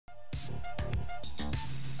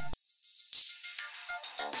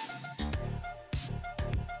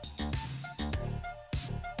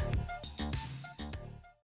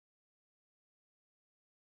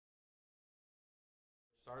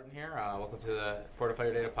Starting here. Welcome to the Fortify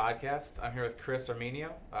Your Data podcast. I'm here with Chris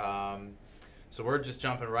Armenio. So we're just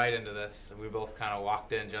jumping right into this. We both kind of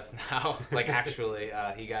walked in just now.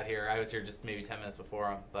 He got here. I was here just maybe 10 minutes before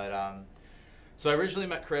him. So I originally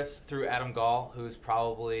met Chris through Adam Gall, who's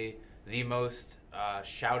probably the most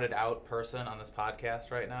shouted out person on this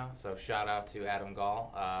podcast right now. So shout out to Adam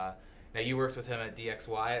Gall. Now you worked with him at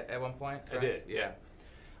DXY at one point, correct? I did, yeah.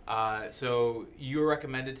 So you were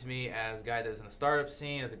recommended to me as a guy that was in the startup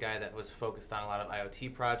scene, as a guy that was focused on a lot of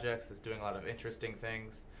IoT projects, that's doing a lot of interesting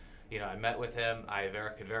things. You know, I met with him. I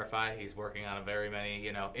could verify he's working on very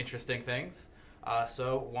many, interesting things.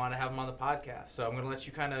 So want to have him on the podcast. So I'm going to let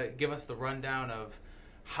you kind of give us the rundown of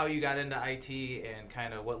how you got into IT and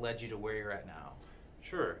kind of what led you to where you're at now.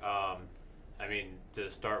 Sure. To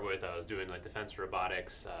start with, I was doing defense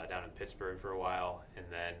robotics down in Pittsburgh for a while, and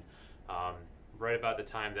then right about the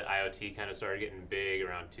time that IoT kind of started getting big,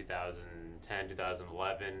 around 2010,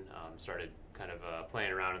 2011, started kind of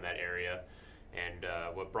playing around in that area. And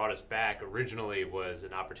what brought us back originally was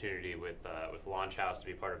an opportunity with Launch House to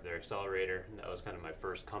be part of their accelerator. And that was kind of my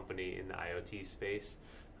first company in the IoT space.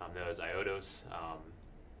 That was IoTos.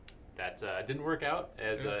 That didn't work out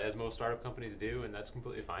as most startup companies do, and that's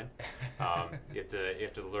completely fine. You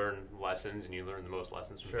have to learn lessons, and you learn the most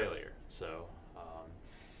lessons from failure.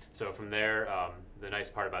 So from there, the nice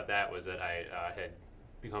part about that was that I had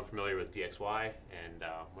become familiar with DXY, and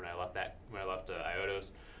when I left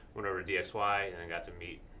IoTos, went over to DXY and then got to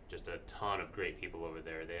meet just a ton of great people over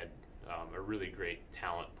there. They had a really great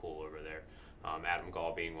talent pool over there, Adam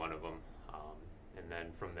Gall being one of them. And then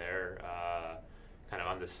from there, kind of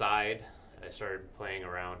on the side, I started playing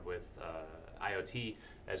around with IoT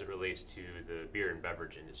as it relates to the beer and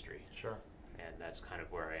beverage industry. Sure. And that's kind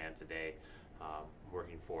of where I am today.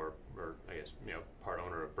 Working for, or I guess, part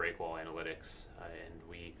owner of Breakwall Analytics, and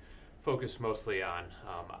we focus mostly on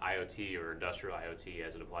IoT or industrial IoT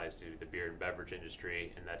as it applies to the beer and beverage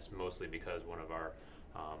industry, and that's mostly because one of our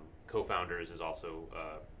co-founders is also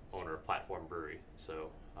owner of Platform Brewery.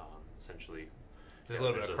 So essentially, there's a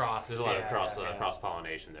little bit of cross. There's a lot of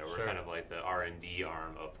cross-pollination there. We're Sure. kind of like the R&D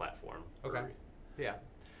arm of Platform Brewery. Okay. Yeah.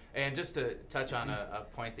 And just to touch on a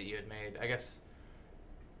point that you had made, I guess.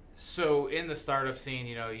 So in the startup scene,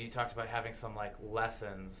 you talked about having some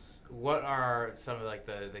lessons. What are some of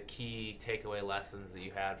the key takeaway lessons that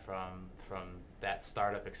you had from that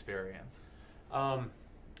startup experience?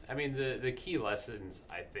 The key lessons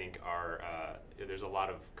I think are there's a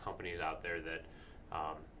lot of companies out there that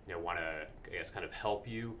want to, I guess, kind of help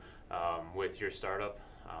you with your startup,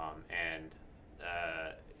 and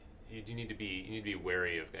you need to be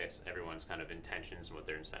wary of, I guess, everyone's kind of intentions and what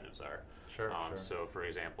their incentives are. Sure. So, for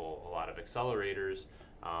example, a lot of accelerators,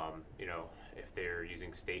 if they're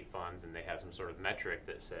using state funds and they have some sort of metric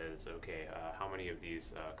that says, okay, how many of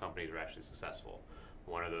these companies are actually successful?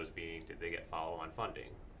 One of those being, did they get follow-on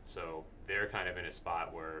funding? So they're kind of in a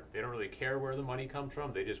spot where they don't really care where the money comes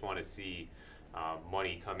from. They just want to see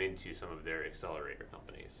money come into some of their accelerator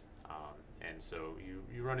companies, and so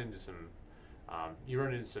you run into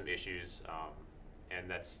some issues, and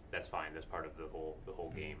that's fine. That's part of the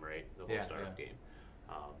whole game, right? The whole startup game.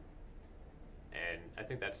 And I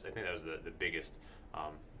think that was the biggest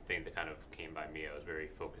thing that kind of came by me. I was very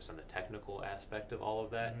focused on the technical aspect of all of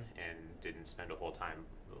that, and didn't spend a whole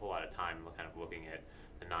lot of time kind of looking at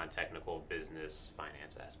the non-technical business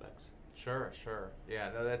finance aspects. Sure. Yeah,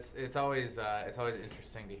 no, it's always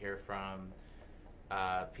interesting to hear from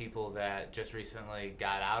people that just recently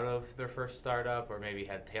got out of their first startup, or maybe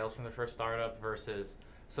had tails from their first startup, versus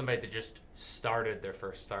somebody that just started their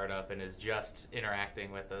first startup and is just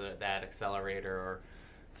interacting with that accelerator, or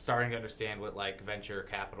starting to understand what venture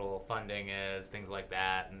capital funding is, things like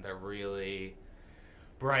that, and they're really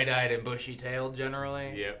bright-eyed and bushy-tailed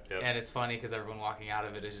generally. Yep. And it's funny because everyone walking out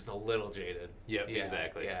of it is just a little jaded. Yep,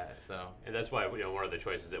 exactly. Yeah, so. And that's why one of the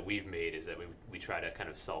choices that we've made is that we try to kind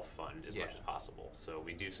of self-fund as much as possible. So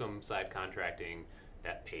we do some side contracting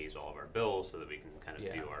that pays all of our bills so that we can kind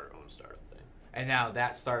of do our own startup thing. And now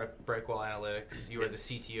that startup, Breakwall Analytics, you are the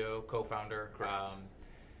CTO, co-founder. Correct.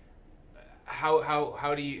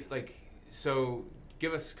 How do you, so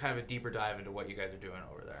give us kind of a deeper dive into what you guys are doing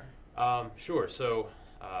over there. Sure. So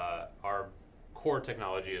our core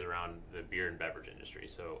technology is around the beer and beverage industry.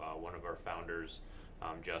 So one of our founders,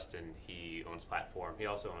 Justin, he owns Platform. He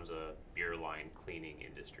also owns a beer line cleaning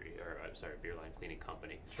beer line cleaning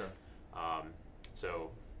company. Sure.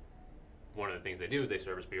 So one of the things they do is they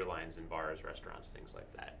service beer lines in bars, restaurants, things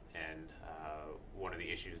like that. And one of the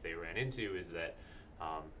issues they ran into is that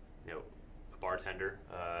bartender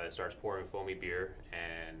starts pouring foamy beer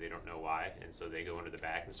and they don't know why, and so they go into the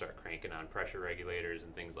back and start cranking on pressure regulators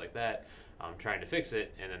and things like that, trying to fix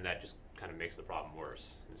it, and then that just kind of makes the problem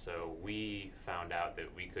worse. And so we found out that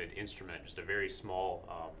we could instrument just a very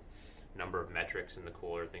small number of metrics in the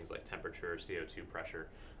cooler, things like temperature, CO2 pressure,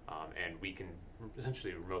 and we can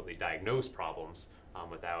essentially remotely diagnose problems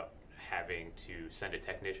without having to send a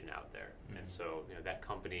technician out there. Mm-hmm. And so that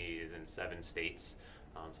company is in 7 states,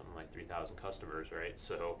 something like 3,000 customers, right?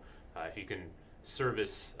 So if you can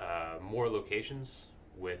service more locations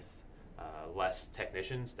with less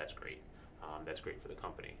technicians, that's great. That's great for the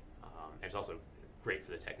company. And it's also great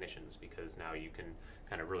for the technicians because now you can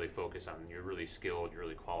kind of really focus on your really skilled, your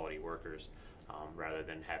really quality workers rather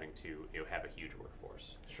than having to have a huge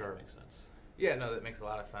workforce. Sure. If that makes sense. Yeah, no, that makes a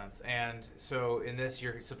lot of sense. And so in this,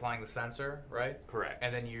 you're supplying the sensor, right? Correct.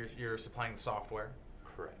 And then you're supplying the software.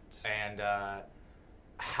 Correct. And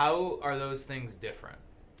how are those things different?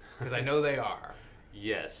 Because I know they are.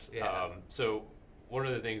 Yes. Yeah. So one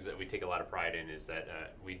of the things that we take a lot of pride in is that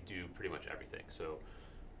we do pretty much everything. So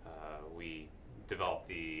we develop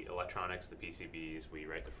the electronics, the PCBs, we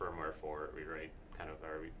write the firmware for it,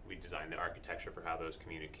 we design the architecture for how those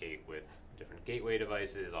communicate with different gateway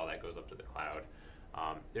devices, all that goes up to the cloud.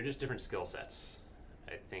 They're just different skill sets.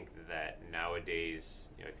 I think that nowadays,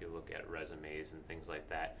 if you look at resumes and things like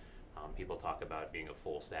that, people talk about being a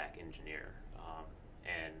full stack engineer.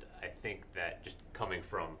 And I think that just coming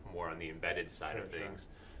from more on the embedded side of things,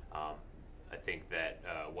 I think that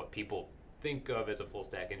what people think of as a full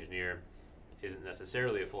stack engineer isn't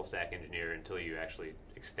necessarily a full stack engineer until you actually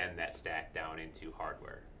extend that stack down into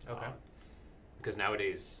hardware. Okay. Because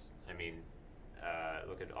nowadays,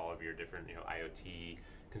 look at all of your different IoT,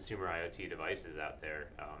 consumer IoT devices out there.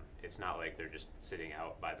 It's not like they're just sitting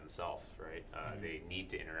out by themselves, right? They need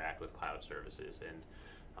to interact with cloud services and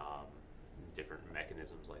different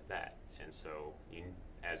mechanisms like that. And so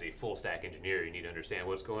as a full stack engineer, you need to understand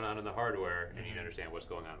what's going on in the hardware and you need to understand what's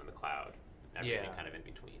going on in the cloud. Everything kind of in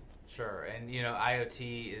between. Sure, and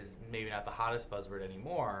IoT is maybe not the hottest buzzword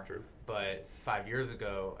anymore. True. But 5 years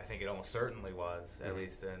ago, I think it almost certainly was, at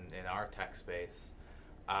least in our tech space.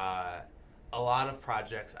 A lot of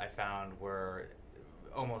projects I found were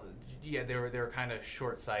almost, they were kind of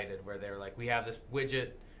short-sighted, where they were like, we have this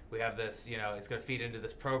widget, we have this, it's going to feed into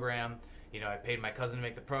this program. I paid my cousin to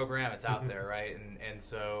make the program, it's out there, right? And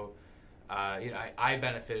so I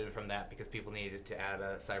benefited from that because people needed to add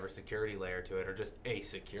a cybersecurity layer to it, or just a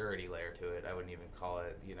security layer to it. I wouldn't even call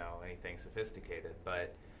it, anything sophisticated.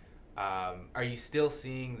 But are you still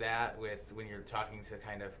seeing that when you're talking to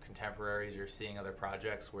kind of contemporaries? You're seeing other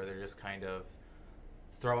projects where they're just kind of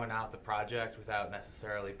throwing out the project without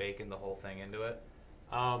necessarily baking the whole thing into it?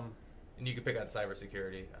 And you can pick on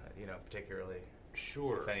cybersecurity, particularly.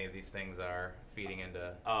 Sure. If any of these things are feeding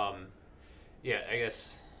into. Yeah, I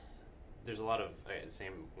guess. There's a lot of,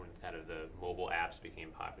 same when kind of the mobile apps became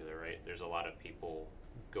popular, right? There's a lot of people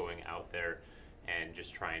going out there and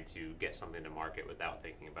just trying to get something to market without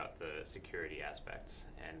thinking about the security aspects.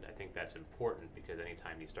 And I think that's important because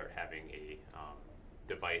anytime you start having a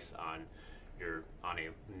device on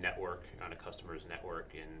a network, on a customer's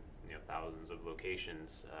network in thousands of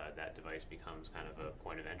locations, that device becomes kind of a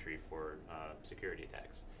point of entry for security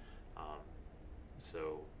attacks.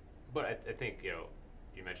 But I think,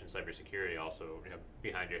 you mentioned cybersecurity also,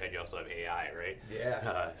 behind your head you also have AI, right?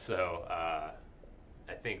 Yeah. So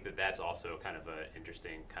I think that's also kind of an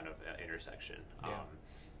interesting kind of intersection. Yeah.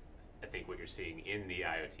 I think what you're seeing in the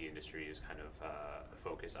IoT industry is kind of a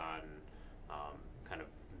focus on kind of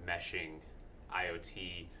meshing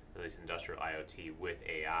IoT, at least industrial IoT, with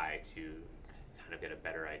AI to kind of get a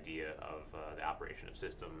better idea of the operation of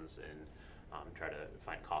systems and try to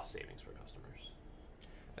find cost savings for customers.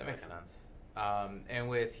 That makes sense. And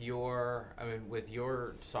with your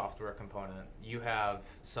software component, you have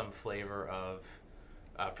some flavor of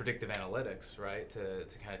predictive analytics, right? To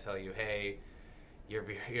kind of tell you, hey, your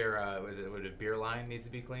would a beer line needs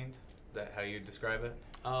to be cleaned? Is that how you describe it?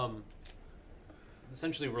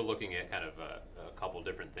 Essentially, we're looking at kind of a couple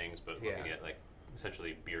different things, but looking at like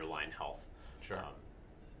essentially beer line health. Sure.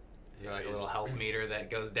 Is there like a little health meter that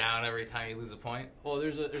goes down every time you lose a point? Well,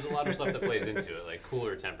 there's a lot of stuff that plays into it, like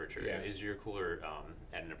cooler temperature. Yeah. Is your cooler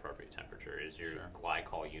at an appropriate temperature? Is your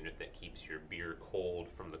glycol unit that keeps your beer cold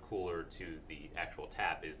from the cooler to the actual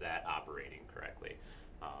tap, is that operating correctly?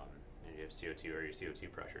 And you have CO2 or your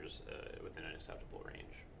CO2 pressures within an acceptable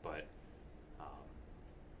range. But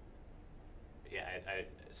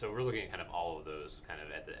so we're looking at kind of all of those kind of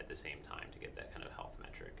at the same time to get that kind of health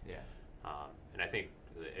metric. Yeah. And I think,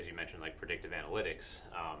 as you mentioned, like predictive analytics,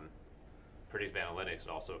 predictive analytics,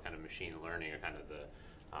 also kind of machine learning are kind of the,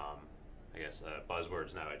 I guess,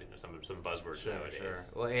 buzzwords nowadays. Some buzzwords nowadays. Sure.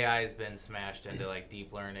 Well, AI has been smashed into like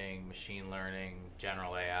deep learning, machine learning,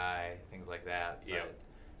 general AI, things like that. Yeah.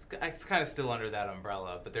 It's kind of still under that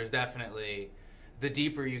umbrella, but there's definitely, the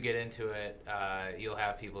deeper you get into it, you'll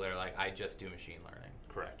have people that are like, I just do machine learning.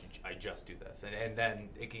 Correct. I just do this. And then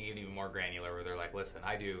it can get even more granular where they're like, listen,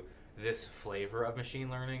 I do this flavor of machine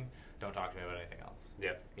learning. Don't talk to me about anything else.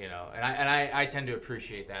 Yep. You know, and I tend to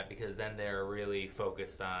appreciate that because then they're really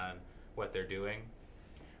focused on what they're doing.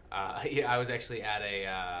 I was actually at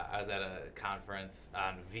a conference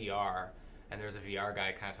on VR, and there's a VR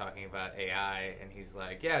guy kind of talking about AI, and he's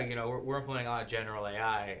like, yeah, you know, we're implementing a lot of general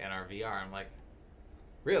AI in our VR. I'm like,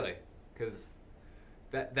 really? Because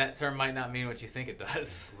that term might not mean what you think it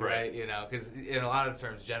does, right? You know, because in a lot of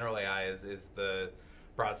terms, general AI is the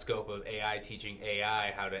broad scope of AI teaching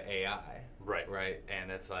AI how to AI. Right.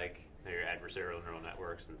 And it's like your adversarial neural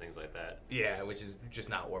networks and things like that. Yeah, which is just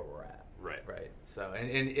not where we're at. Right. So,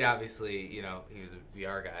 and obviously, you know, he was a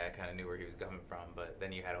VR guy. I kind of knew where he was coming from, but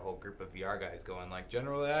then you had a whole group of VR guys going like,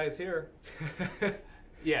 general AI is here.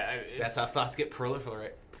 Yeah. That's how thoughts get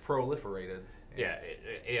proliferated. Yeah,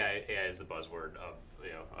 AI is the buzzword of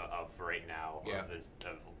right now,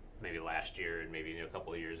 of maybe last year and maybe a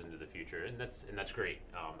couple of years into the future, and that's great.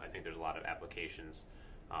 I think there's a lot of applications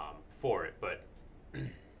for it, but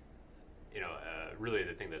really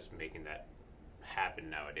the thing that's making that happen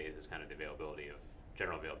nowadays is kind of the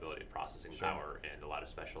general availability of processing power and a lot of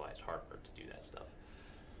specialized hardware to do that stuff.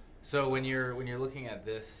 So when you're looking at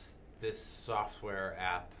this software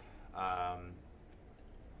app,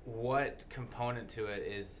 what component to it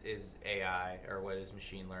is AI or what is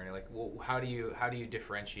machine learning? Like, how do you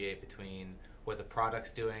differentiate between what the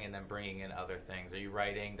product's doing and then bringing in other things? Are you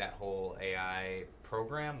writing that whole AI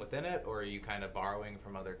program within it, or are you kind of borrowing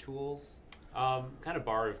from other tools? Kind of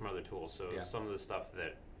borrowing from other tools. So some of the stuff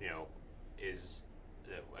that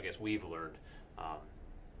that I guess we've learned,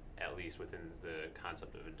 at least within the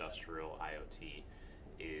concept of industrial IoT,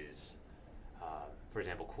 is for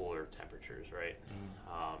example, cooler temperatures, right?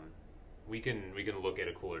 We can look at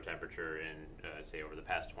a cooler temperature and say over the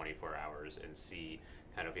past 24 hours and see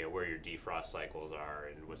kind of where your defrost cycles are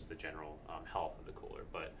and what's the general health of the cooler.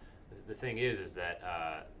 But the thing is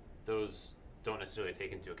that those don't necessarily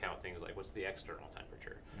take into account things like what's the external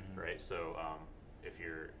temperature, right? So if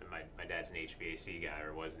my dad's an HVAC guy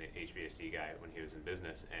or was an HVAC guy when he was in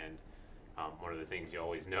business, and one of the things you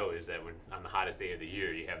always know is that when on the hottest day of the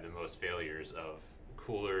year, you have the most failures of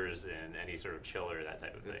coolers and any sort of chiller, that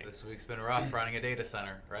type of thing. This week's been rough running a data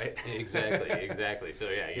center, right? Exactly. So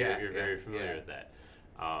you're very familiar with that.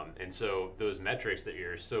 And so those metrics that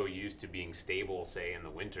you're so used to being stable, say in the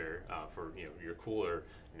winter, for your cooler,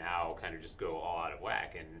 now kind of just go all out of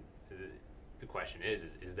whack. And the question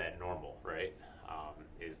is that normal, right?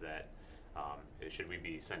 Should we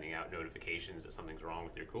be sending out notifications that something's wrong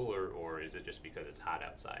with your cooler, or is it just because it's hot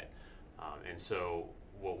outside? And so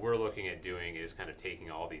what we're looking at doing is kind of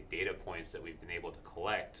taking all these data points that we've been able to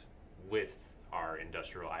collect with our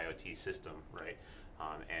industrial IoT system, right?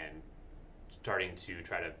 And starting to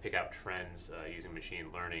try to pick out trends using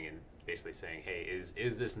machine learning and basically saying, hey,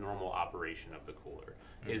 is this normal operation of the cooler?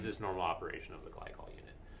 Is this normal operation of the glycol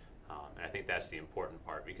unit? And I think that's the important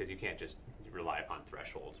part, because you can't just rely upon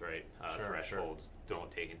thresholds, right? Thresholds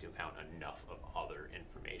don't take into account enough of other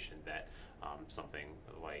information that something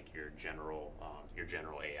like your general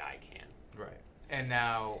AI can. Right. And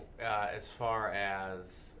now, as far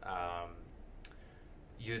as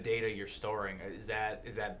the data you're storing, is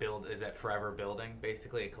that forever building?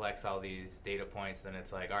 Basically, it collects all these data points, then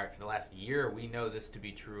it's like, all right, for the last year, we know this to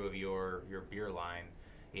be true of your beer line.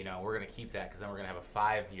 We're going to keep that because then we're going to have a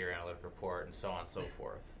 5-year analytic report and so on and so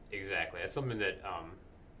forth. Exactly. That's something that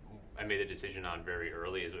I made the decision on very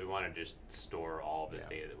early, is we want to just store all of this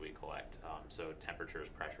data that we collect. So temperatures,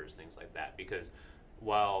 pressures, things like that. Because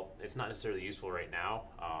while it's not necessarily useful right now,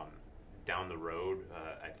 down the road,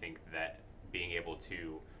 I think that being able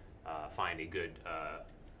to find a good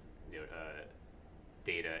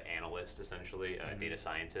data analyst, essentially, data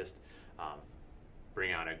scientist,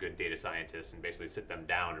 bring on a good data scientist and basically sit them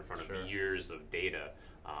down in front of years of data,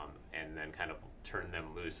 and then kind of turn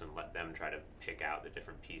them loose and let them try to pick out the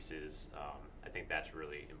different pieces. I think that's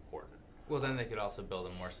really important. Well, then they could also build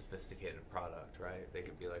a more sophisticated product, right? They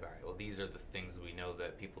could be like, all right, well, these are the things we know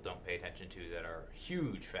that people don't pay attention to that are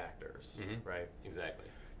huge factors, right? Exactly.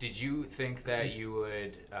 Did you think that you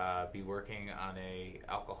would be working on a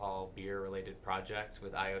alcohol beer related project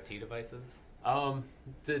with IoT devices?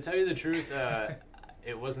 To tell you the truth,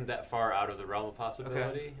 it wasn't that far out of the realm of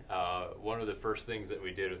possibility. One of the first things that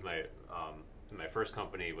we did with my first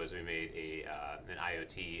company was we made an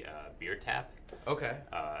IoT beer tap. Okay.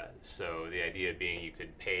 So the idea being you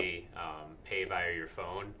could pay via your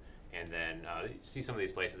phone, and then you see some of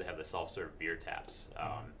these places that have the self-serve beer taps.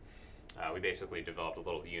 We basically developed a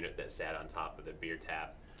little unit that sat on top of the beer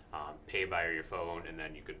tap, pay via your phone, and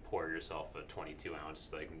then you could pour yourself a 22-ounce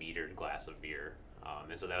like metered glass of beer.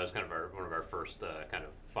 And so that was kind of one of our first kind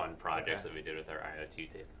of fun projects that we did with our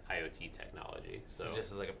IoT technology. So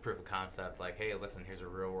just as like a proof of concept, like, hey, listen, here's a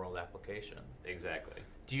real world application. Exactly.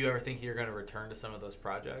 Do you ever think you're going to return to some of those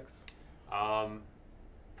projects?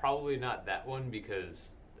 Probably not that one,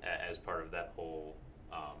 because as part of that whole,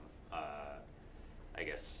 I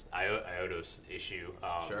guess, IoT issue,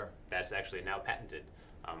 that's actually now patented.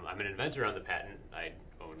 I'm an inventor on the patent. I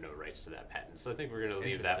own no rights to that patent, so I think we're going to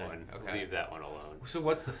leave that one alone. So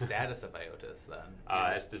what's the status of IoT then?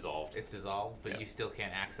 It's dissolved. It's dissolved, but you still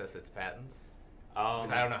can't access its patents?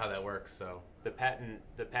 Because I don't know how that works. So the patent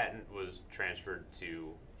was transferred to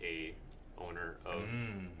a owner of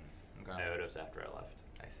IoT after I left.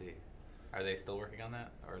 I see. Are they still working on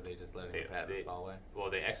that, or are they just letting the patent fall away? Well,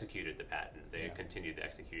 they executed the patent. They continued the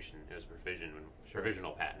execution. It was a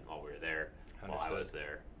provisional patent while we were there, while I was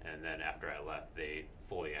there, and then after I left, they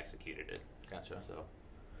fully executed it. Gotcha. So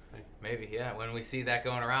maybe, when we see that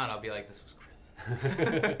going around, I'll be like, this was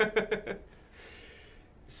Chris.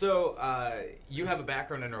 So you have a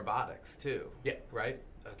background in robotics too. Yeah. Right?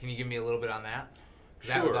 Can you give me a little bit on that?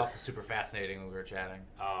 That was also super fascinating when we were chatting.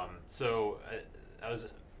 So I was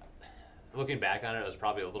looking back on it. It was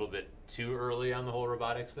probably a little bit too early on the whole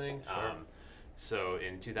robotics thing. Sure. So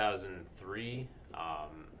in 2003,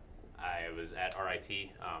 I was at RIT.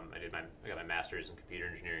 I got my master's in computer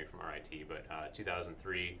engineering from RIT. But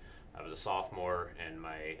 2003, I was a sophomore, and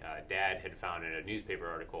my dad had found a newspaper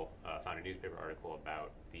article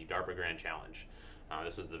about the DARPA Grand Challenge.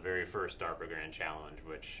 This was the very first DARPA Grand Challenge,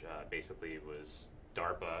 which basically was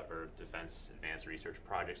DARPA, or Defense Advanced Research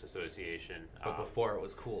Projects Association. But before it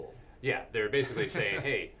was cool. Yeah, they're basically saying,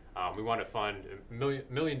 hey, we want to fund $1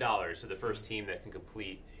 million to the first team that can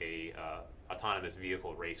complete a autonomous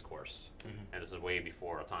vehicle race course. And this is way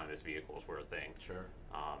before autonomous vehicles were a thing. Sure.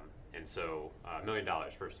 And so $1 million,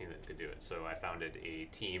 first team that could do it. So I founded a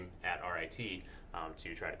team at RIT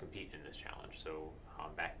to try to compete in this challenge. So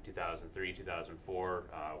back in 2003, 2004,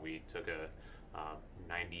 we took a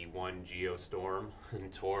 91 Geostorm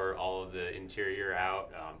and tore all of the interior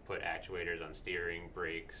out, put actuators on steering,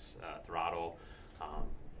 brakes, throttle,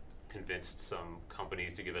 convinced some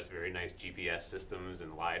companies to give us very nice GPS systems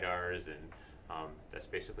and LiDARs, and that's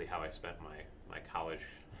basically how I spent my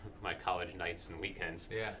college nights and weekends.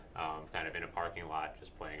 Yeah. Kind of in a parking lot,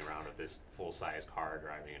 just playing around with this full-size car,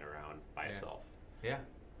 driving it around by itself. Yeah.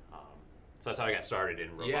 So that's how I got started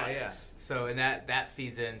in robotics. Yeah. So and that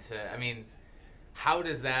feeds into, how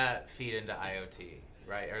does that feed into IoT,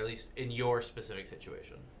 right? Or at least in your specific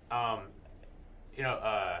situation?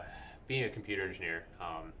 Being a computer engineer,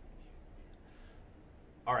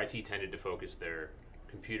 RIT tended to focus their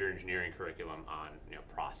computer engineering curriculum on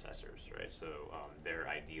processors, right? So their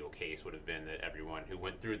ideal case would have been that everyone who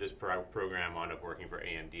went through this program wound up working for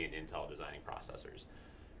AMD and Intel designing processors.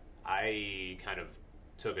 I kind of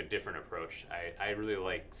took a different approach. I really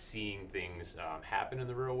like seeing things happen in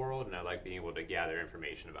the real world, and I like being able to gather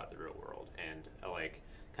information about the real world, and I like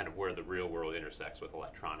kind of where the real world intersects with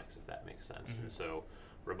electronics, if that makes sense. And so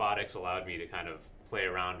robotics allowed me to kind of play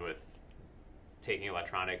around with taking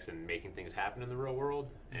electronics and making things happen in the real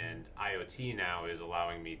world, and IoT now is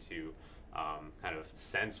allowing me to kind of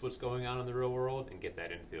sense what's going on in the real world and get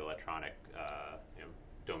that into the electronic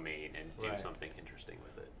domain and do something interesting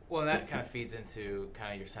with it. Well, and that kind of feeds into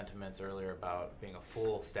kind of your sentiments earlier about being a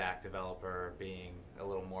full stack developer being a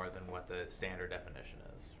little more than what the standard definition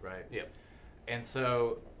is, right? Yep. And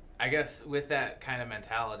so I guess with that kind of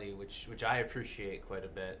mentality, which I appreciate quite a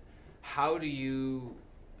bit, how do you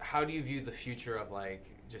view the future of like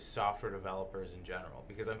just software developers in general?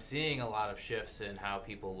 Because I'm seeing a lot of shifts in how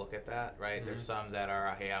people look at that, right? There's some that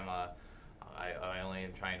are, hey, I only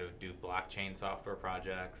am trying to do blockchain software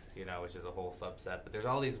projects, which is a whole subset. But there's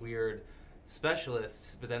all these weird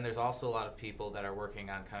specialists, but then there's also a lot of people that are working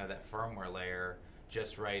on kind of that firmware layer,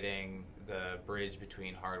 just writing the bridge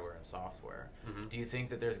between hardware and software. Do you think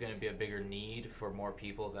that there's going to be a bigger need for more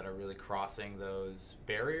people that are really crossing those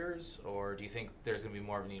barriers, or do you think there's going to be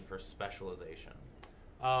more of a need for specialization?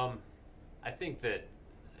 I think that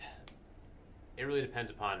it really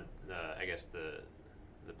depends upon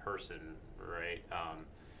the person, right?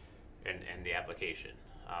 And the application.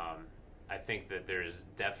 I think that there's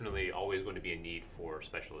definitely always going to be a need for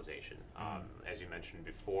specialization. As you mentioned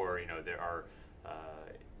before, there are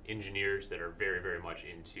engineers that are very, very much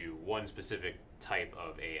into one specific type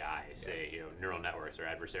of AI, say, neural networks or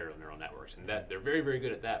adversarial neural networks, and that they're very, very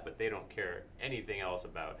good at that, but they don't care anything else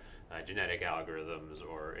about genetic algorithms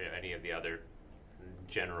or any of the other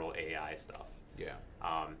general AI stuff. Yeah.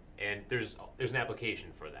 And there's an application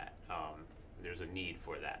for that. There's a need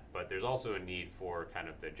for that, but there's also a need for kind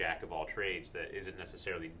of the jack of all trades that isn't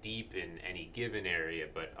necessarily deep in any given area,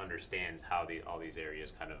 but understands how all these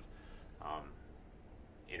areas kind of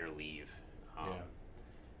interleave.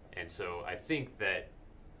 And so I think that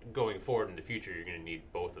going forward in the future, you're going to need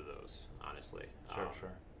both of those, honestly.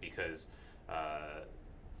 Sure. Because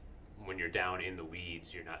when you're down in the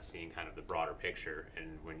weeds, you're not seeing kind of the broader picture,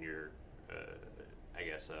 and when you're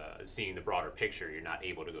seeing the broader picture, you're not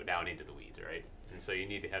able to go down into the weeds, right? And so you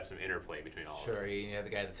need to have some interplay between all of those. Sure, you have the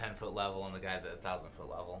guy at the 10-foot level and the guy at the 1,000-foot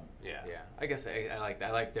level. Yeah. I guess I like that.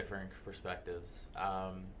 I like different perspectives.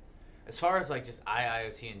 As far as like just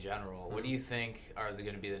IoT in general, what do you think are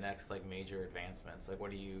going to be the next like major advancements? Like, what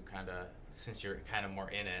do you kind of, since you're kind of more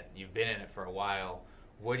in it, you've been in it for a while,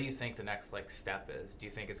 what do you think the next like step is? Do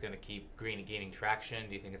you think it's going to keep gaining traction?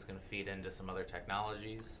 Do you think it's going to feed into some other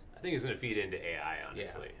technologies? I think it's going to feed into AI,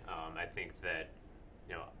 honestly. I think that,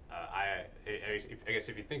 I guess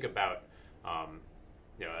if you think about,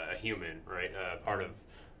 a human, right? Part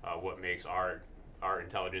of what makes our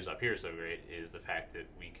intelligence up here so great is the fact that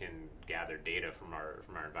we can gather data from our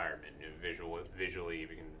environment. Visually,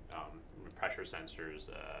 we can pressure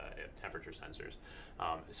sensors, temperature sensors.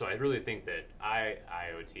 So I really think that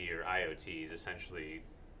IoT or IoT is essentially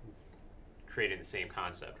creating the same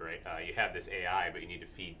concept, right? You have this AI, but you need to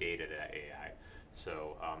feed data to that AI.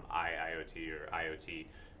 So IoT or IoT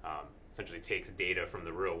essentially takes data from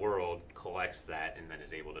the real world, collects that, and then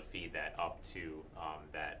is able to feed that up to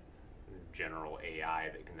that general AI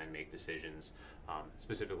that can then make decisions,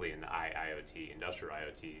 specifically in the IoT, industrial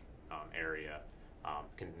IoT area,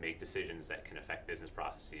 can make decisions that can affect business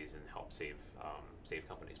processes and help save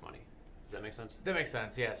companies money. Does that make sense? That makes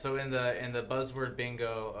sense. Yeah. So in the buzzword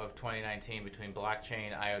bingo of 2019 between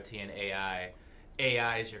blockchain, IoT, and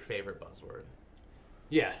AI is your favorite buzzword.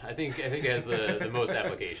 Yeah, I think it has the most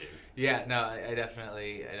application. Yeah, no, I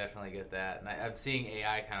definitely get that, and I'm seeing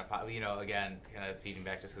AI kind of pop. Again, kind of feeding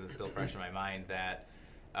back just because it's still fresh in my mind that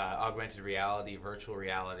augmented reality, virtual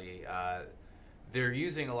reality, they're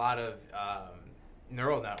using a lot of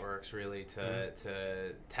neural networks really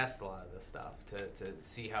to test a lot of this stuff, to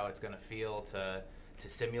see how it's going to feel, to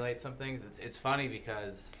simulate some things. It's funny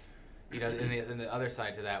because in the other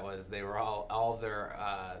side to that was they were all of their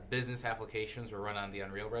business applications were run on the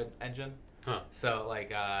Unreal Engine. Huh. So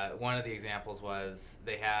like one of the examples was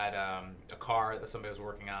they had a car that somebody was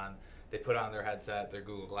working on. They put on their headset, their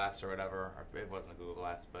Google Glass or whatever. Or it wasn't a Google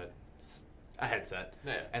Glass, but a headset.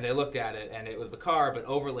 Yeah. And they looked at it, and it was the car, but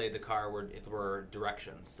overlaid the car were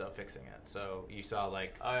directions to fixing it. So you saw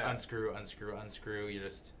like unscrew.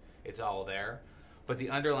 It's all there. But the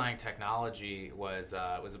underlying technology was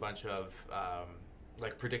a bunch of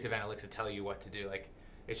like predictive analytics to tell you what to do. Like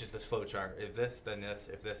it's just this flow chart. If this, then this.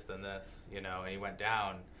 If this, then this. And he went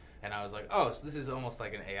down, and I was like, oh, so this is almost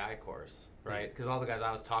like an AI course, right? Because all the guys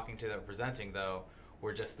I was talking to that were presenting though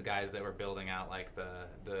were just the guys that were building out like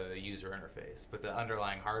the user interface, but the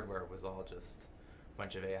underlying hardware was all just a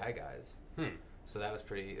bunch of AI guys. So that was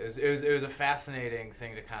pretty. It was a fascinating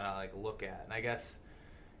thing to kind of like look at, and I guess.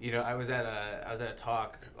 I was at a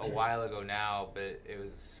talk a while ago now, but it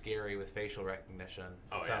was scary with facial recognition.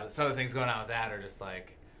 Some of the things going on with that are just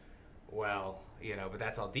like, well, but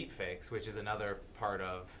that's all deep fakes, which is another part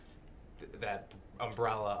of that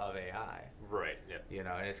umbrella of AI. Right. Yep.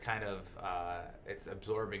 And it's kind of it's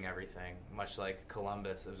absorbing everything, much like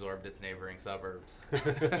Columbus absorbed its neighboring suburbs.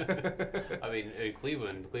 I mean,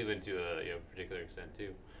 Cleveland to a particular extent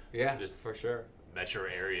too. Yeah, just for sure. Metro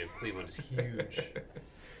area of Cleveland is huge.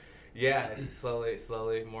 Yeah, it's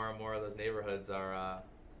slowly, more and more of those neighborhoods are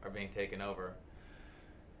being taken over.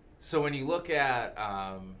 So when you look at,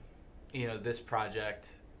 this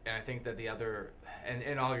project, and I think that the other,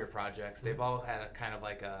 and all your projects, they've all had a kind of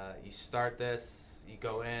like you start this, you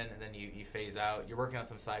go in, and then you phase out. You're working on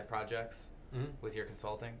some side projects with your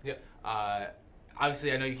consulting. Yep.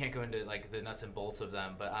 Obviously, I know you can't go into like the nuts and bolts of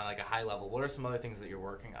them, but on like a high level, what are some other things that you're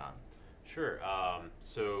working on? Sure.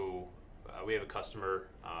 So we have a customer.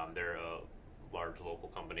 They're a large local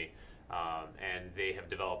company, and they have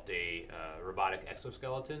developed a robotic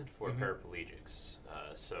exoskeleton for paraplegics.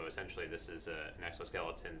 So essentially, this is an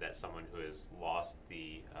exoskeleton that someone who has lost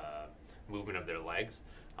the movement of their legs,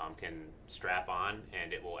 can strap on,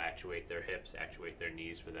 and it will actuate their hips, actuate their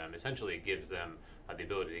knees for them. Essentially, it gives them the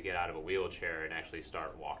ability to get out of a wheelchair and actually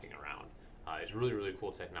start walking around. It's really, really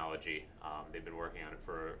cool technology. They've been working on it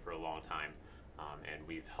for a long time, and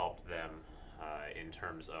we've helped them in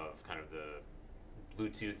terms of kind of the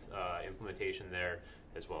Bluetooth implementation there,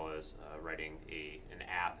 as well as writing an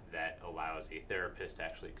app that allows a therapist to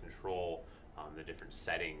actually control the different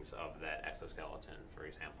settings of that exoskeleton. For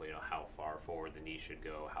example, how far forward the knee should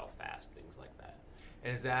go, how fast, things like that.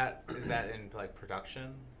 And is that in like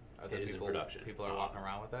production? It is in production. People are walking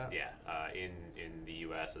around with that. Yeah, in the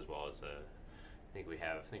U.S. as well as I think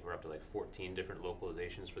we're up to like 14 different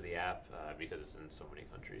localizations for the app because it's in so many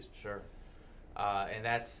countries. Sure. And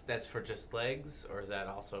that's for just legs, or is that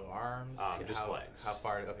also arms? Just legs. How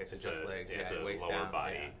far? Okay, so just legs. Yeah, it's a waist lower down,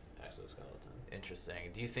 body exoskeleton.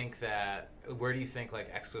 Interesting. Do you think where do you think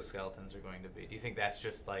like exoskeletons are going to be? Do you think that's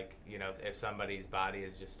just like, if somebody's body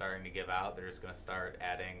is just starting to give out, they're just going to start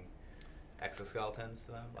adding exoskeletons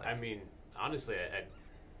to them? Like, I mean, honestly,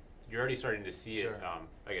 you're already starting to see sure. it,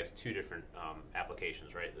 I guess, two different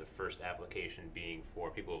applications, right? The first application being for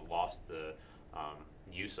people who've lost the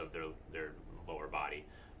use of their lower body,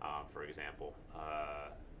 for example.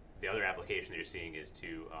 The other application that you're seeing is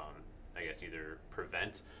to, I guess, either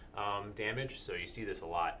prevent damage. So you see this a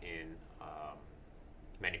lot in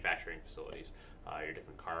manufacturing facilities, your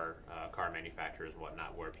different car manufacturers and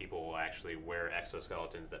whatnot, where people will actually wear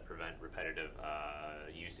exoskeletons that prevent repetitive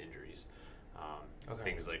use injuries.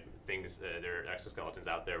 Okay. There are exoskeletons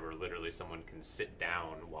out there where literally someone can sit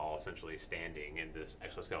down while essentially standing, and this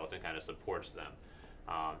exoskeleton kind of supports them.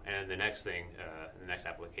 And the next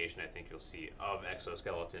application I think you'll see of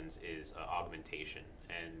exoskeletons is augmentation,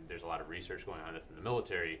 and there's a lot of research going on this in the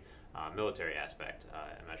military aspect.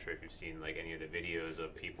 I'm not sure if you've seen like any of the videos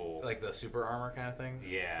of people like the super armor kind of things.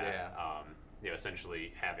 Yeah.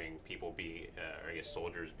 Essentially having people be, or I guess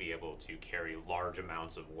soldiers be able to carry large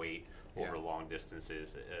amounts of weight over long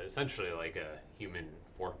distances, essentially like a human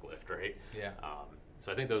forklift, right? Yeah.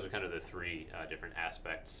 So I think those are kind of the three different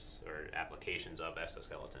aspects or applications of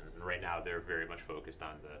exoskeletons. And right now they're very much focused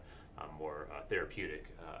on the more therapeutic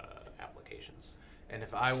applications. And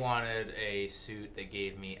if I wanted a suit that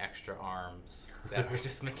gave me extra arms that were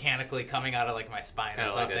just mechanically coming out of like my spine kind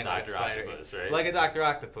or of something, like a Dr. Octopus, right? Like a Dr.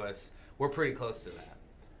 Octopus, we're pretty close to that.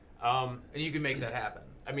 And you can make that happen.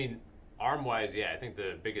 I mean, arm-wise, yeah, I think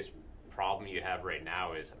the biggest problem you have right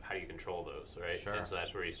now is how do you control those, right? Sure. And so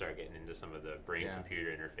that's where you start getting into some of the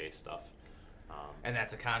brain-computer interface stuff. And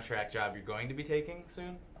that's a contract job you're going to be taking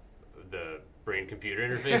soon? The brain-computer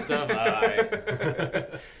interface stuff?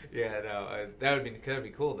 Yeah, no, that would be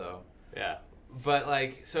cool though. Yeah. But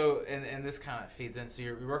like, so, and this kind of feeds in, so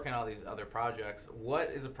you're working on all these other projects.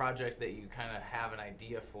 What is a project that you kind of have an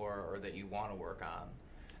idea for, or that you want to work on?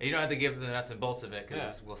 And you don't have to give the nuts and bolts of it,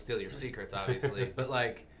 because we'll steal your secrets, obviously. But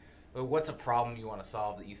like, what's a problem you want to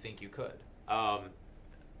solve that you think you could?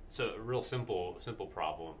 So a real simple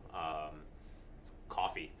problem. It's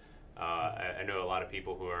coffee. I know a lot of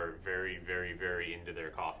people who are very, very, very into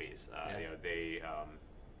their coffees. They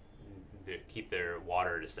keep their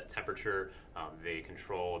water at a set temperature. They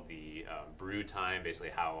control the brew time,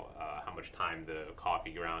 basically how much time the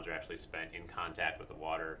coffee grounds are actually spent in contact with the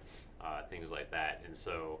water, things like that. And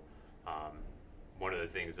so one of the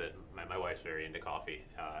things that my wife's very into coffee.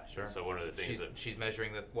 Sure. So one of the things she's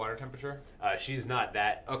measuring the water temperature. She's not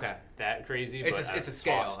that crazy, but it's a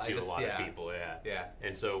scale. Talked to a lot of people. Yeah.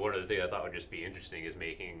 And so one of the things I thought would just be interesting is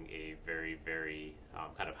making a very, very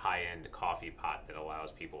kind of high-end coffee pot that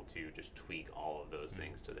allows people to just tweak all of those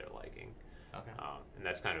things to their liking. Okay. And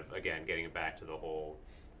that's kind of, again, getting back to the whole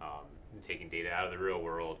taking data out of the real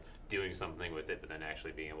world, doing something with it, but then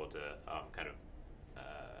actually being able to kind of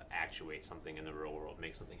actuate something in the real world,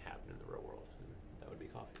 make something happen in the real world. And that would be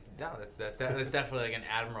coffee. No, that's definitely like an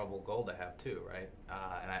admirable goal to have too, right?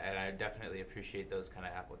 And I definitely appreciate those kind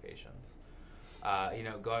of applications.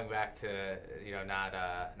 Going back to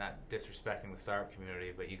not disrespecting the startup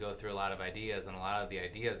community, but you go through a lot of ideas, and a lot of the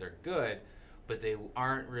ideas are good, but they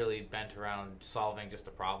aren't really bent around solving just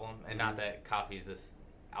a problem. And not that coffee is this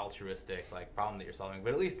altruistic like problem that you're solving,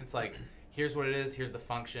 but at least it's like, here's what it is, here's the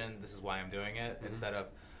function, this is why I'm doing it, instead of,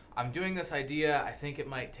 I'm doing this idea, I think it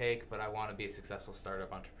might take, but I want to be a successful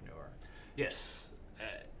startup entrepreneur. Yes.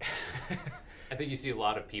 I think you see a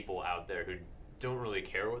lot of people out there who don't really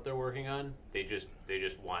care what they're working on. They just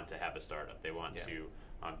want to have a startup. They want to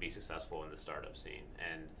be successful in the startup scene.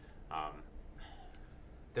 And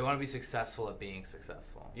they want to be successful at being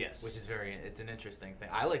successful. Yes. Which is it's an interesting thing.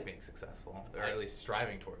 I like being successful, or at least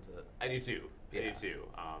striving towards it. I do too. Yeah. I do too.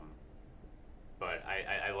 but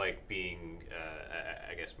I like being,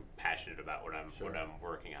 I guess, passionate about what I'm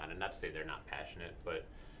working on, and not to say they're not passionate, but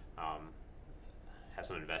have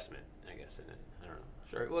some investment, I guess, in it. I don't know.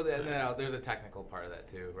 Sure. Well, there's a technical part of that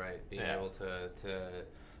too, right? Being able to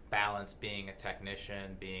balance being a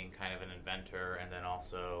technician, being kind of an inventor, and then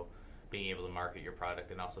also being able to market your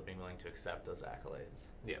product, and also being willing to accept those accolades.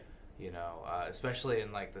 Yeah. You know, especially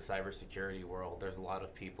in like the cybersecurity world, there's a lot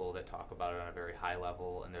of people that talk about it on a very high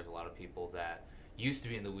level, and there's a lot of people that used to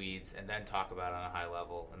be in the weeds and then talk about it on a high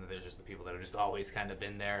level, and then there's just the people that have just always kind of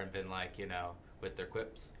been there and been like, you know, with their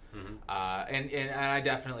quips. Mm-hmm. And I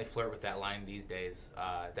definitely flirt with that line these days,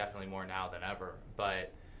 definitely more now than ever.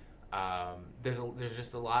 But there's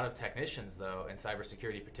just a lot of technicians, though, in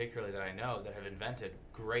cybersecurity particularly, that I know that have invented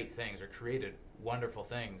great things or created wonderful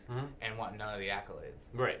things and want none of the accolades.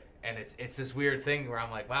 Right. And it's this weird thing where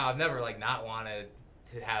I'm like, wow, I've never like not wanted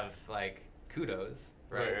to have like kudos,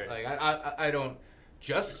 right? Like I don't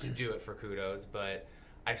just do it for kudos, but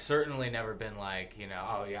I've certainly never been like, you know,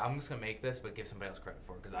 oh yeah, I'm just gonna make this, but give somebody else credit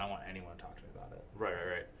for it because I don't want anyone to talk to me about it.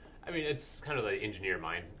 Right. I mean, it's kind of the engineer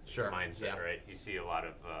mindset, Yeah. right? You see a lot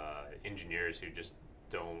of engineers who just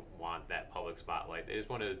don't want that public spotlight. They just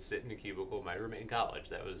want to sit in a cubicle. My roommate in college,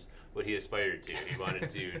 that was what he aspired to. He wanted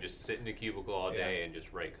to just sit in a cubicle all day and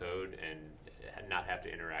just write code and not have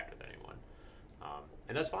to interact with anyone.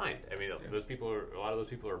 And that's fine. I mean, a lot of those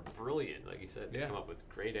people are brilliant, like you said. They come up with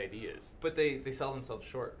great ideas. But they sell themselves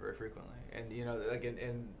short very frequently. And you know, like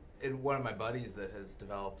in one of my buddies that has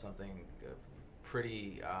developed something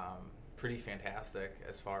pretty fantastic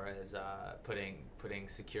as far as putting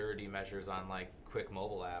security measures on like quick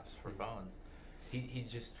mobile apps for phones. He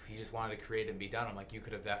just wanted to create and be done. I'm like, you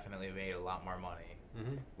could have definitely made a lot more money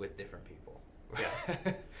with different people.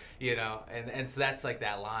 Yeah. You know, and so that's like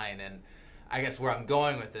that line. And I guess where I'm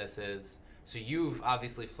going with this is, so you've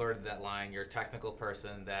obviously flirted that line. You're a technical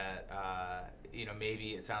person that, you know, maybe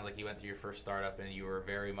it sounds like you went through your first startup and you were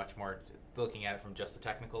very much more looking at it from just a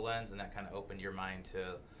technical lens, and that kind of opened your mind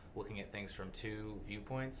to looking at things from two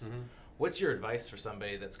viewpoints. What's your advice for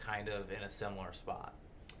somebody that's kind of in a similar spot?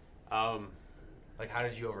 Like, how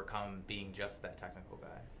did you overcome being just that technical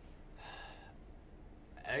guy?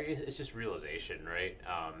 I guess it's just realization, right?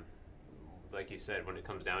 Like you said, when it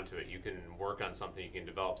comes down to it, you can work on something, you can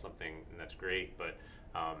develop something, and that's great. But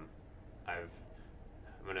I'm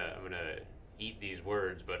gonna eat these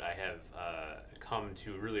words, but I have come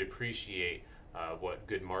to really appreciate what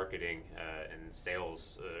good marketing and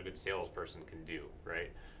sales, a good salesperson can do,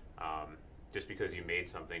 right? Just because you made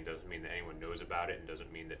something doesn't mean that anyone knows about it, and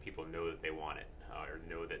doesn't mean that people know that they want it or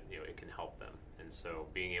know that, you know, it can help them. And so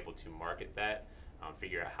being able to market that,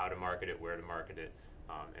 figure out how to market it, where to market it,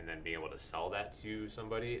 and then being able to sell that to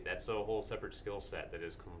somebody, that's a whole separate skill set that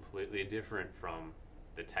is completely different from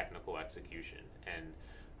the technical execution. And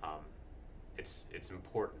it's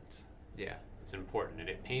important. Yeah. It's important. And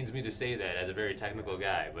it pains me to say that as a very technical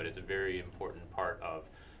guy, but it's a very important part of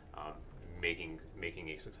making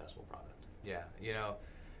a successful product. Yeah, you know,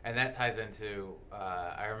 and that ties into,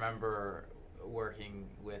 I remember working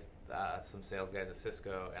with some sales guys at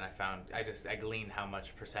Cisco, and I gleaned how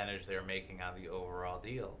much percentage they were making on the overall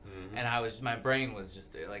deal. And my brain was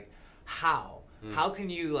just like, how can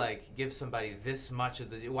you like give somebody this much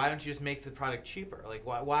of the, why don't you just make the product cheaper? Like,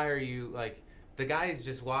 why are you like, the guy's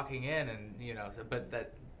just walking in and, you know, but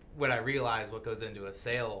that, when I realized what goes into a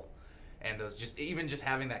sale and those, even just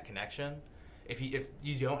having that connection, if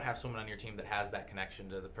you don't have someone on your team that has that connection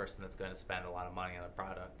to the person that's going to spend a lot of money on the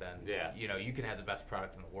product, then you know, you can have the best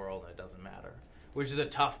product in the world and it doesn't matter, which is a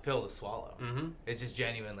tough pill to swallow. It's just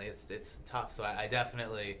genuinely, it's tough. So I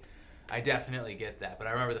definitely get that. But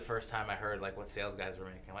I remember the first time I heard like what sales guys were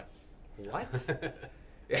making, I'm like, what?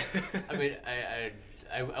 I mean,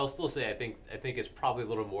 I'll still say I think it's probably a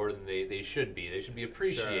little more than they should be. They should be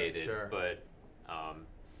appreciated. Sure. But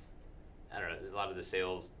I don't know. A lot of the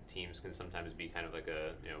sales teams can sometimes be kind of like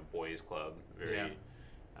a, you know, boys club. Very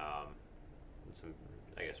some,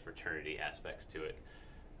 I guess, fraternity aspects to it.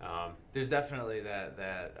 There's definitely that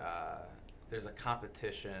there's a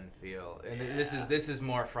competition feel, and this is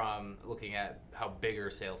more from looking at how bigger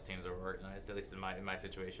sales teams are organized. At least in my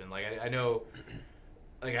situation, like I know.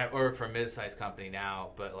 Like I work for a mid-sized company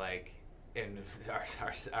now, but like, and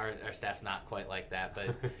our staff's not quite like that.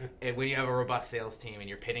 But when you have a robust sales team and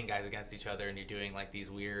you're pitting guys against each other and you're doing like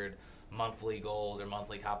these weird monthly goals or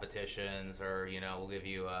monthly competitions, or, you know, we'll give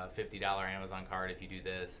you a $50 Amazon card if you do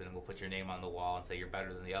this, and we'll put your name on the wall and say you're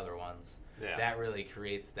better than the other ones. That really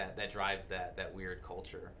creates that drives that weird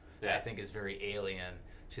culture that I think is very alien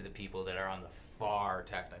to the people that are on the far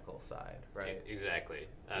technical side, right? Exactly.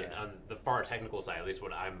 Yeah. On the far technical side, at least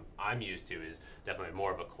what I'm used to is definitely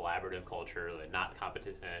more of a collaborative culture, like not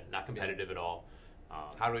competitive at all.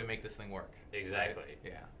 How do we make this thing work? Exactly. Right?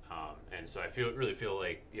 Yeah. And so I really feel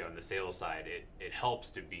like, you know, on the sales side, it helps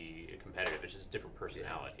to be competitive. It's just a different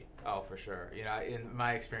personality. Oh, for sure. You know, in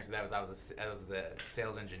my experience with that was I was the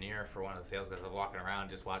sales engineer for one of the sales guys. I was walking around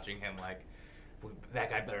just watching him like, that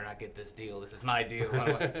guy better not get this deal. This is my deal.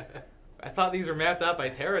 I thought these were mapped out by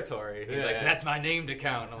territory. He's like, that's my named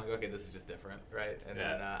account. And I'm like, okay, this is just different, right? And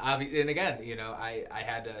then, and again, you know, I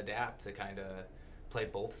had to adapt to kind of play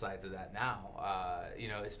both sides of that now. You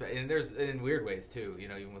know, and there's in weird ways too. You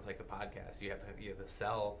know, even with like the podcast, you have to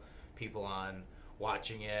sell people on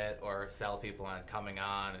watching it or sell people on coming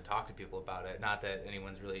on and talk to people about it. Not that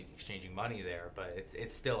anyone's really exchanging money there, but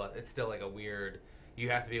it's still like a weird. You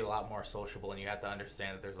have to be a lot more sociable, and you have to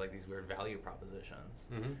understand that there's like these weird value propositions,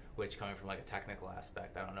 which coming from like a technical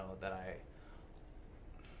aspect, I don't know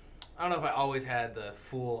if I always had the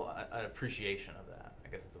full appreciation of that. I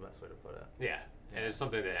guess is the best way to put it. Yeah. And it's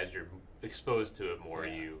something that as you're exposed to it more,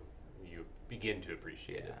 you begin to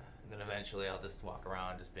appreciate it. And then eventually I'll just walk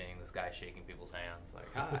around just being this guy shaking people's hands like,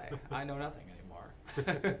 hi, I know nothing anymore.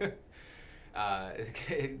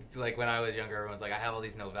 It's like when I was younger, everyone's like, I have all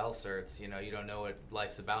these Novell certs. You know, you don't know what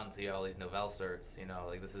life's about until you have all these Novell certs. You know,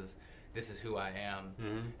 like this is who I am.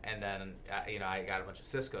 And then, you know, I got a bunch of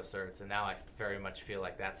Cisco certs, and now I very much feel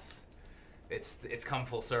like it's come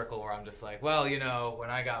full circle where I'm just like, well, you know, when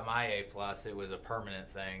I got my A+, it was a permanent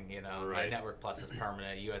thing. You know, my Network Plus is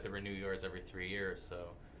permanent. You have to renew yours every 3 years, so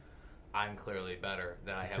I'm clearly better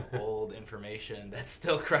that I have old information that's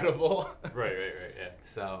still credible. Right, yeah.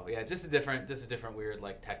 So yeah, just a different weird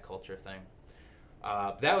like tech culture thing.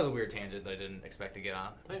 That was a weird tangent that I didn't expect to get on,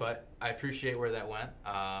 but I appreciate where that went.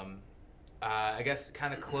 I guess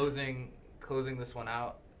kind of closing this one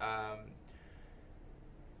out.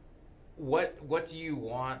 What do you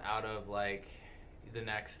want out of like the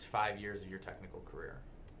next 5 years of your technical career?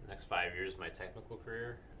 Next 5 years of my technical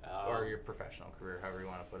career? Or your professional career, however you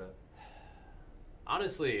want to put it.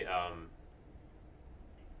 Honestly,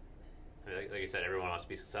 like you said, everyone wants to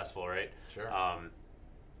be successful, right? Sure.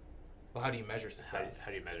 Well, how do you measure success?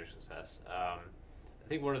 How do you measure success? I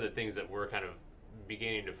think one of the things that we're kind of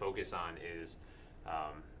beginning to focus on is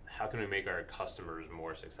how can we make our customers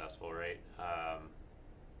more successful, right?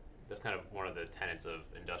 That's kind of one of the tenets of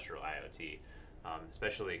industrial IoT,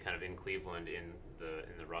 especially kind of in Cleveland in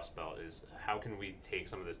the Rust Belt, is how can we take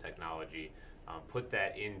some of this technology, put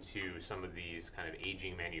that into some of these kind of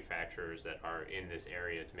aging manufacturers that are in this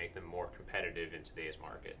area to make them more competitive in today's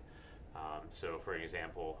market. So for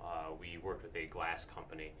example, we worked with a glass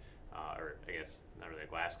company, or I guess not really a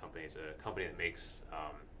glass company, it's a company that makes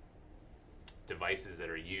devices that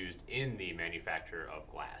are used in the manufacture of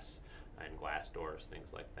glass and glass doors,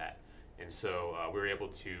 things like that. And so we were able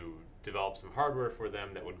to develop some hardware for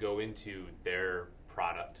them that would go into their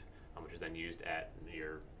product, which is then used at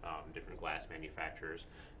your different glass manufacturers.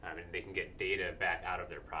 And they can get data back out of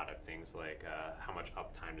their product, things like how much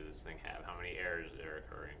uptime does this thing have, how many errors are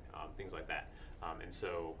occurring, things like that. And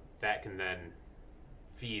so that can then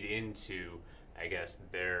feed into, I guess,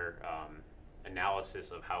 their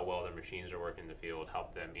analysis of how well their machines are working in the field,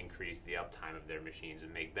 help them increase the uptime of their machines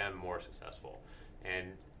and make them more successful. And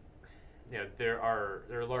you know, there are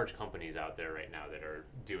large companies out there right now that are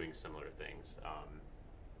doing similar things.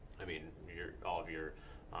 I mean, all of your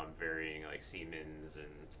varying like Siemens and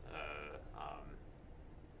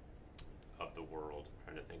of the world.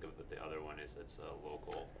 I'm trying to think of what the other one is that's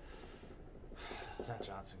local. It's not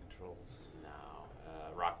Johnson Controls. No,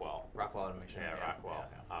 Rockwell. Rockwell Automation. Yeah, Rockwell.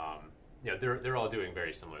 Yeah, they're all doing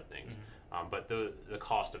very similar things, but the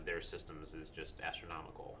cost of their systems is just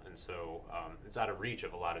astronomical, and so it's out of reach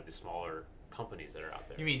of a lot of the smaller companies that are out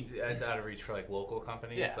there. You mean it's out of reach for like local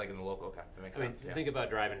companies? Yeah. Like in the local, okay, that makes sense. Think about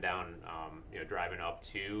driving down, driving up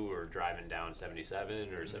 2 or driving down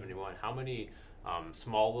 77 or 71. How many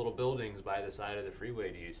small little buildings by the side of the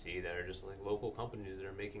freeway do you see that are just like local companies that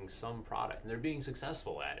are making some product and they're being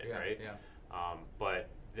successful at it, right? Yeah. But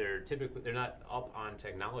they're not up on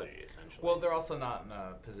technology essentially. Well, they're also not in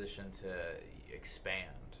a position to expand,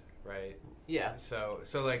 right? Yeah. So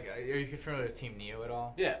like, are you familiar with Team Neo at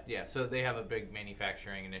all? Yeah. Yeah. So they have a big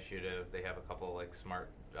manufacturing initiative. They have a couple like smart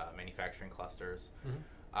manufacturing clusters.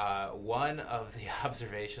 One of the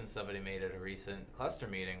observations somebody made at a recent cluster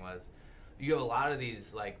meeting was, you have a lot of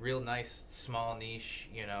these like real nice small niche,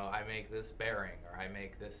 I make this bearing or I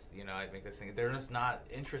make this, I make this thing. They're just not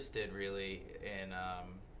interested really in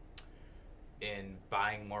in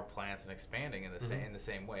buying more plants and expanding in the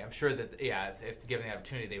same way. I'm sure that if given the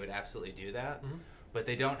opportunity, they would absolutely do that. But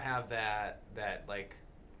they don't have that like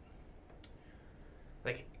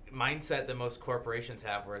mindset that most corporations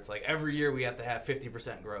have, where it's like every year we have to have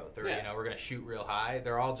 50% growth, or you know, we're going to shoot real high.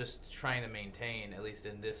 They're all just trying to maintain, at least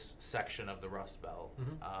in this section of the Rust Belt.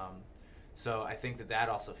 So I think that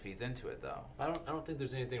also feeds into it, though. I don't think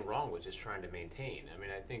there's anything wrong with just trying to maintain. I mean,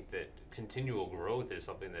 I think that continual growth is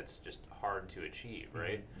something that's just hard to achieve,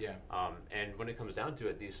 right? Yeah. And when it comes down to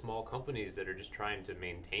it, these small companies that are just trying to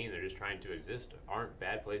maintain, they're just trying to exist, aren't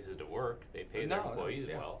bad places to work. They pay their employees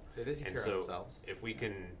well. They take care of themselves. If we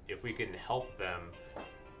can help them.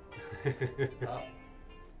 Oh.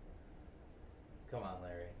 Come on,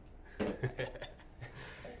 Larry.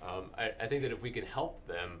 I think that if we can help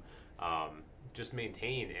them just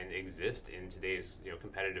maintain and exist in today's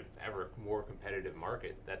competitive, ever more competitive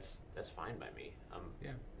market, that's fine by me.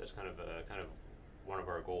 That's kind of one of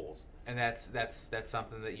our goals. And that's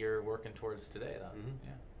something that you're working towards today, though.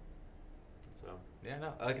 Yeah. So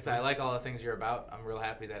like I said, I like all the things you're about. I'm real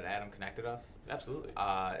happy that Adam connected us. Absolutely.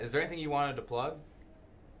 Is there anything you wanted to plug?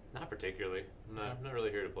 Not particularly. I'm not really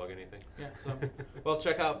here to plug anything. Yeah. So, well,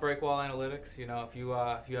 check out Breakwall Analytics. If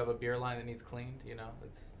you have a beer line that needs cleaned,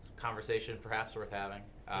 it's a conversation perhaps worth having.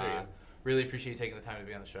 Really appreciate you taking the time to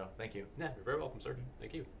be on the show. Thank you. Yeah, you're very welcome, sir.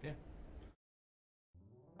 Thank you. Yeah.